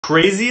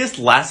Craziest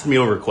last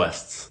meal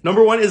requests.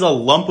 Number 1 is a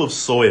lump of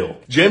soil.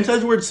 James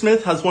Edward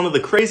Smith has one of the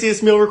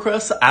craziest meal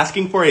requests,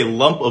 asking for a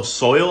lump of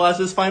soil as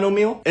his final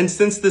meal. And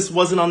since this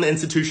wasn't on the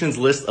institution's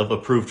list of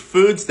approved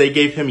foods, they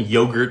gave him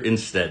yogurt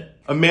instead.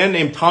 A man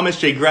named Thomas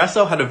J.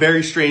 Grasso had a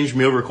very strange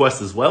meal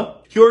request as well.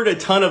 He ordered a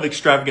ton of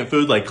extravagant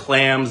food like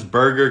clams,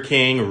 Burger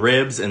King,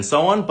 ribs, and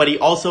so on, but he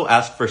also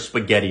asked for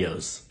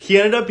SpaghettiOs. He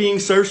ended up being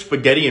served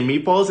spaghetti and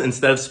meatballs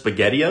instead of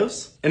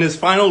SpaghettiOs. And his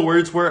final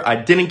words were, "I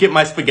didn't get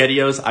my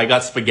SpaghettiOs, I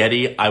got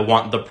spaghetti. I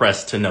want the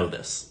press to know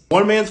this."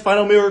 One man's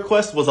final meal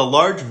request was a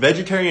large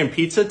vegetarian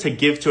pizza to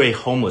give to a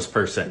homeless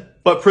person.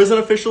 But prison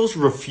officials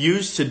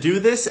refused to do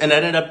this and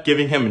ended up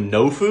giving him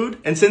no food.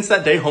 And since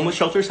that day, homeless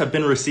shelters have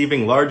been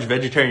receiving large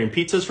vegetarian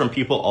pizzas from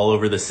people all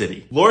over the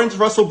city. Lawrence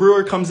Russell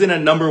Brewer comes in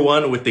at number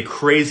 1 with the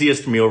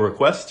craziest meal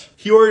request.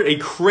 He ordered a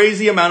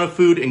crazy amount of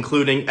food,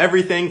 including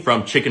everything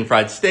from chicken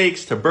fried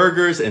steaks to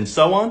burgers and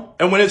so on.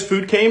 And when his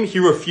food came, he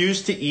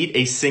refused to eat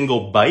a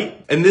single bite.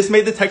 And this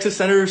made the Texas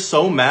senator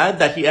so mad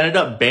that he ended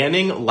up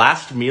banning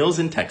last meals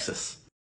in Texas.